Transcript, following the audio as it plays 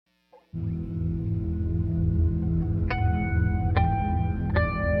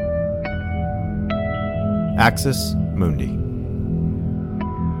Axis Mundi.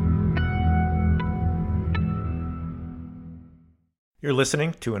 You're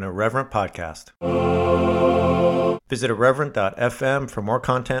listening to an Irreverent podcast. Visit irreverent.fm for more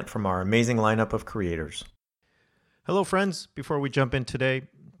content from our amazing lineup of creators. Hello, friends. Before we jump in today,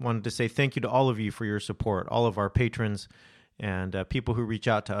 wanted to say thank you to all of you for your support, all of our patrons and people who reach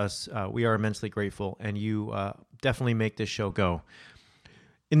out to us. We are immensely grateful, and you definitely make this show go.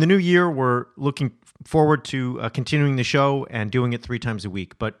 In the new year, we're looking forward to continuing the show and doing it 3 times a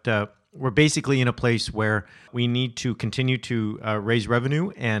week, but we're basically in a place where we need to continue to raise revenue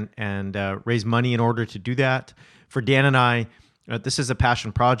and raise money in order to do that. For Dan and I, this is a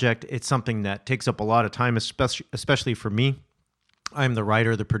passion project. It's something that takes up a lot of time, especially for me. I'm the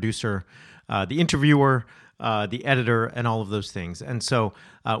writer, the producer, the interviewer, the editor, and all of those things. And so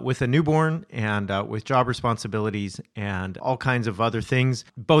with a newborn and with job responsibilities and all kinds of other things,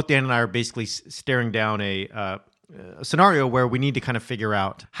 both Dan and I are basically staring down a scenario where we need to kind of figure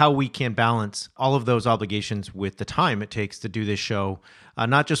out how we can balance all of those obligations with the time it takes to do this show,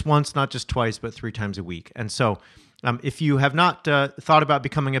 not just once, not just twice, but 3 times a week. And so if you have not thought about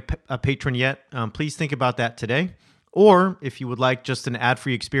becoming a patron yet, please think about that today. Or if you would like just an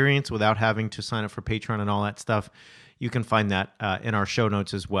ad-free experience without having to sign up for Patreon and all that stuff, you can find that in our show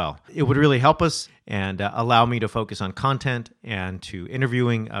notes as well. It would really help us and allow me to focus on content and to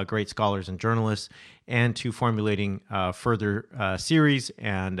interviewing great scholars and journalists and to formulating further series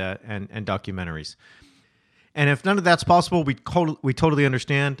and documentaries. And if none of that's possible, we totally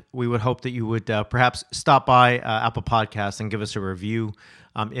understand. We would hope that you would perhaps stop by Apple Podcasts and give us a review.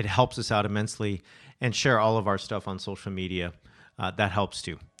 It helps us out immensely. And share all of our stuff on social media. That helps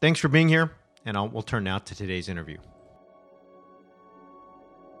too. Thanks for being here, and we'll turn now to today's interview.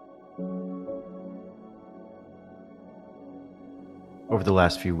 Over the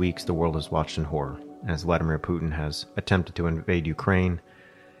last few weeks, the world has watched in horror as Vladimir Putin has attempted to invade Ukraine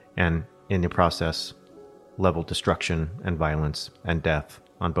and, in the process, leveled destruction and violence and death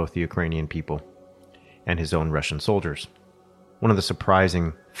on both the Ukrainian people and his own Russian soldiers. One of the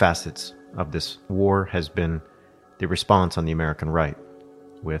surprising facets of this war has been the response on the American right,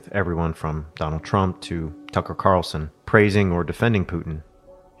 with everyone from Donald Trump to Tucker Carlson praising or defending Putin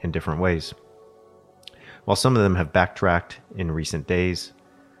in different ways. While some of them have backtracked in recent days,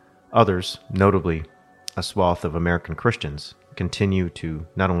 others, notably a swath of American Christians, continue to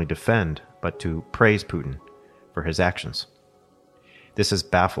not only defend, but to praise Putin for his actions. This has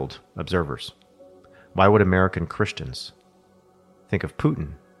baffled observers. Why would American Christians think of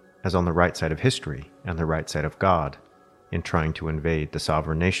Putin as on the right side of history and the right side of God in trying to invade the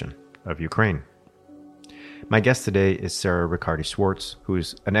sovereign nation of Ukraine? My guest today is Sarah Riccardi-Swartz, who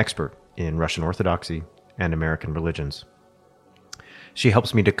is an expert in Russian Orthodoxy and American religions. She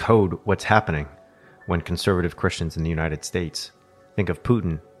helps me decode what's happening when conservative Christians in the United States think of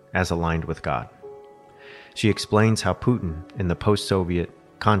Putin as aligned with God. She explains how Putin, in the post-Soviet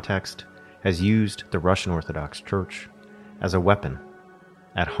context, has used the Russian Orthodox Church as a weapon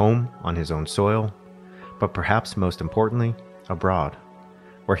at home on his own soil, but perhaps most importantly, abroad,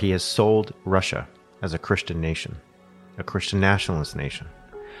 where he has sold Russia as a Christian nation, a Christian nationalist nation,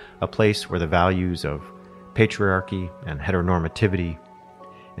 a place where the values of patriarchy and heteronormativity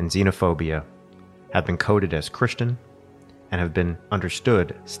and xenophobia have been coded as Christian and have been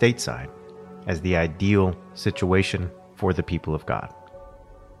understood stateside as the ideal situation for the people of God.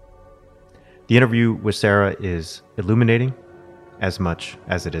 The interview with Sarah is illuminating as much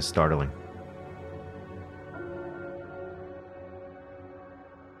as it is startling.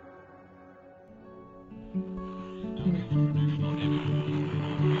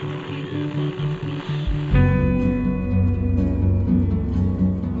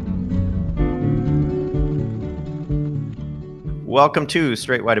 Welcome to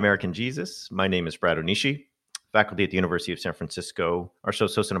Straight White American Jesus. My name is Brad Onishi, faculty at the University of San Francisco. Our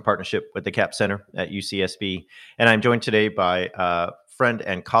show's hosted in partnership with the Capps Center at UCSB. And I'm joined today by a friend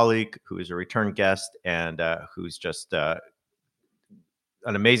and colleague who is a return guest and who's just an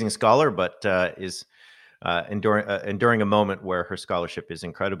amazing scholar, but is enduring a moment where her scholarship is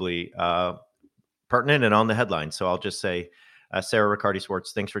incredibly pertinent and on the headlines. So I'll just say, Sarah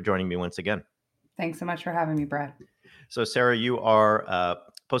Riccardi-Swartz, thanks for joining me once again. Thanks so much for having me, Brad. So, Sarah, you are a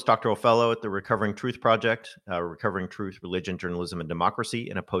postdoctoral fellow at the Recovering Truth Project, Recovering Truth, Religion, Journalism, and Democracy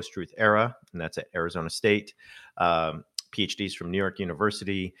in a Post-Truth Era, and that's at Arizona State. PhDs from New York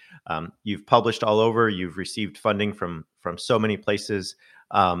University. You've published all over. You've received funding from so many places.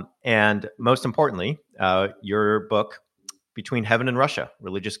 And most importantly, your book, Between Heaven and Russia,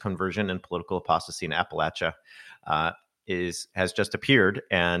 Religious Conversion and Political Apostasy in Appalachia, has just appeared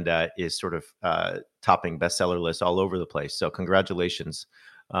and is sort of topping bestseller lists all over the place. So congratulations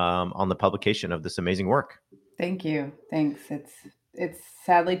on the publication of this amazing work. Thank you. Thanks. It's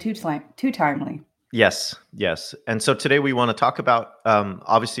sadly too timely. Yes. And so today we want to talk about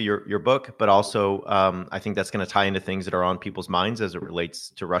obviously your book, but also I think that's going to tie into things that are on people's minds as it relates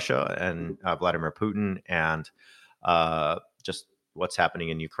to Russia and Vladimir Putin and just what's happening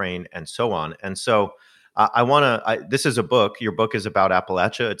in Ukraine and so on. And so this is a book. Your book is about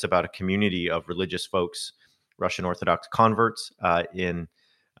Appalachia. It's about a community of religious folks, Russian Orthodox converts in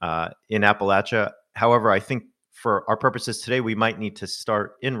Appalachia. However, I think for our purposes today, we might need to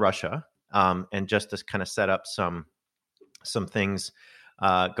start in Russia and just to kind of set up some things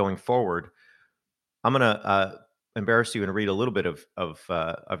going forward. I'm going to embarrass you and read a little bit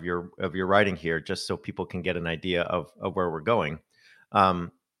of your writing here, just so people can get an idea of where we're going.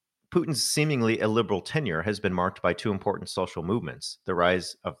 Putin's seemingly illiberal tenure has been marked by two important social movements: the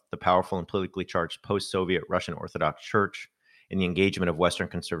rise of the powerful and politically charged post-Soviet Russian Orthodox Church and the engagement of Western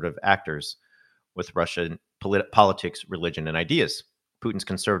conservative actors with Russian politics, religion, and ideas. Putin's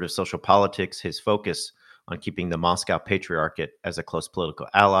conservative social politics, his focus on keeping the Moscow Patriarchate as a close political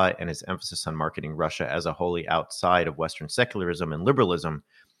ally, and his emphasis on marketing Russia as a wholly outside of Western secularism and liberalism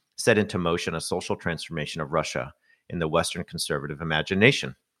set into motion a social transformation of Russia in the Western conservative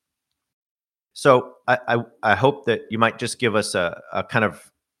imagination. So I hope that you might just give us a kind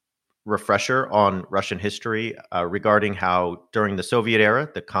of refresher on Russian history regarding how during the Soviet era,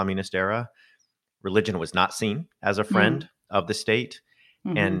 the communist era, religion was not seen as a friend of the state,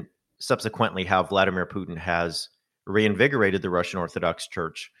 and subsequently how Vladimir Putin has reinvigorated the Russian Orthodox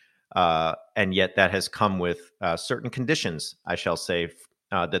Church, and yet that has come with certain conditions, I shall say,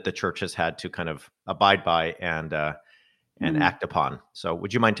 that the church has had to kind of abide by and act upon. So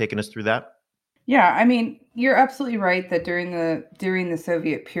would you mind taking us through that? Yeah, I mean, you're absolutely right that during the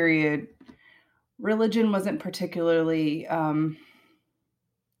Soviet period, religion wasn't particularly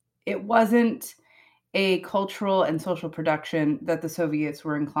it wasn't a cultural and social production that the Soviets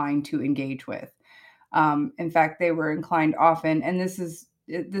were inclined to engage with. In fact, they were inclined often, and this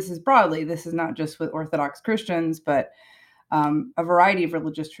is broadly, this is not just with Orthodox Christians, but a variety of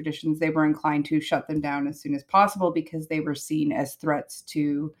religious traditions, they were inclined to shut them down as soon as possible because they were seen as threats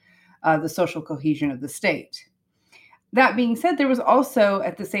to the social cohesion of the state. That being said, there was also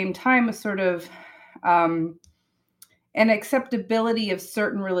at the same time a sort of an acceptability of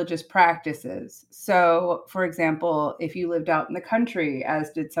certain religious practices. So, for example, if you lived out in the country,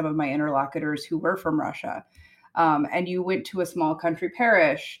 as did some of my interlocutors who were from Russia, and you went to a small country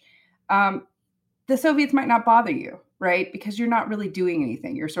parish, the Soviets might not bother you, right? Because you're not really doing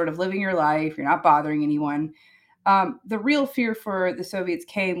anything. You're sort of living your life. You're not bothering anyone. The real fear for the Soviets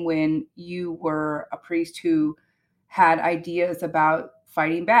came when you were a priest who had ideas about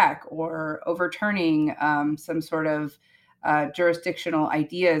fighting back or overturning some sort of jurisdictional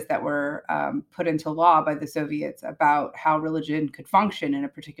ideas that were put into law by the Soviets about how religion could function in a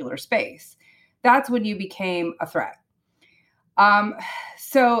particular space. That's when you became a threat.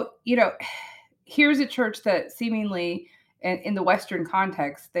 So, here's a church that seemingly, in the Western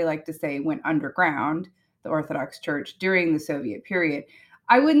context, they like to say went underground, the Orthodox Church, during the Soviet period.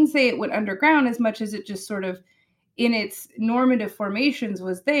 I wouldn't say it went underground as much as it just sort of, in its normative formations,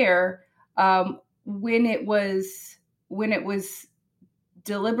 was there when it was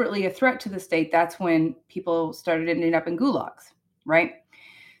deliberately a threat to the state. That's when people started ending up in gulags, right?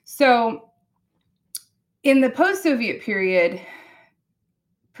 So in the post-Soviet period,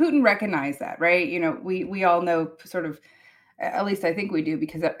 Putin recognized that, right? We all know sort of, at least I think we do,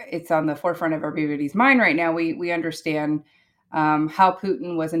 because it's on the forefront of everybody's mind right now. We understand how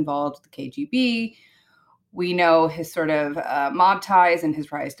Putin was involved with the KGB. We know his sort of mob ties and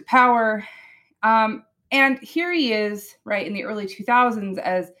his rise to power. And here he is, right, in the early 2000s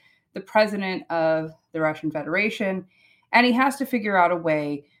as the president of the Russian Federation. And he has to figure out a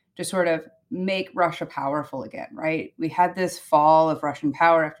way to sort of make Russia powerful again, right? We had this fall of Russian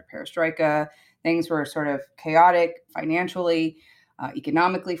power after Perestroika. Things were sort of chaotic financially,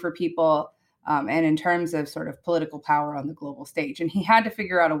 economically for people, and in terms of sort of political power on the global stage. And he had to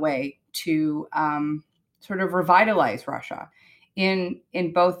figure out a way to sort of revitalize Russia in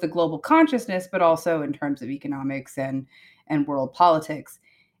both the global consciousness, but also in terms of economics and world politics.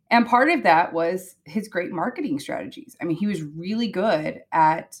 And part of that was his great marketing strategies. I mean, he was really good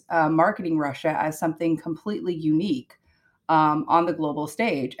at marketing Russia as something completely unique on the global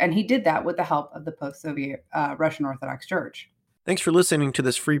stage. And he did that with the help of the post-Soviet Russian Orthodox Church. Thanks for listening to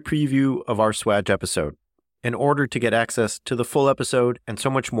this free preview of our Swag episode. In order to get access to the full episode and so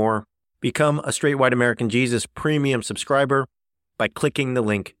much more, Become a Straight White American Jesus premium subscriber by clicking the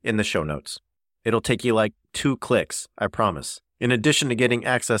link in the show notes. It'll take you like 2 clicks, I promise. In addition to getting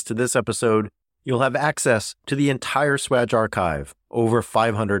access to this episode, you'll have access to the entire Swag archive, over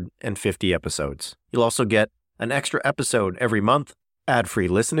 550 episodes. You'll also get an extra episode every month, ad-free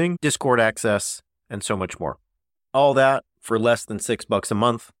listening, Discord access, and so much more. All that for less than $6 a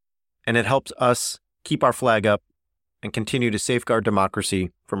month, and it helps us keep our flag up and continue to safeguard democracy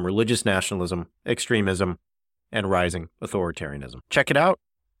from religious nationalism, extremism, and rising authoritarianism. Check it out.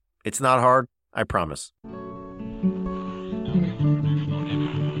 It's not hard, I promise.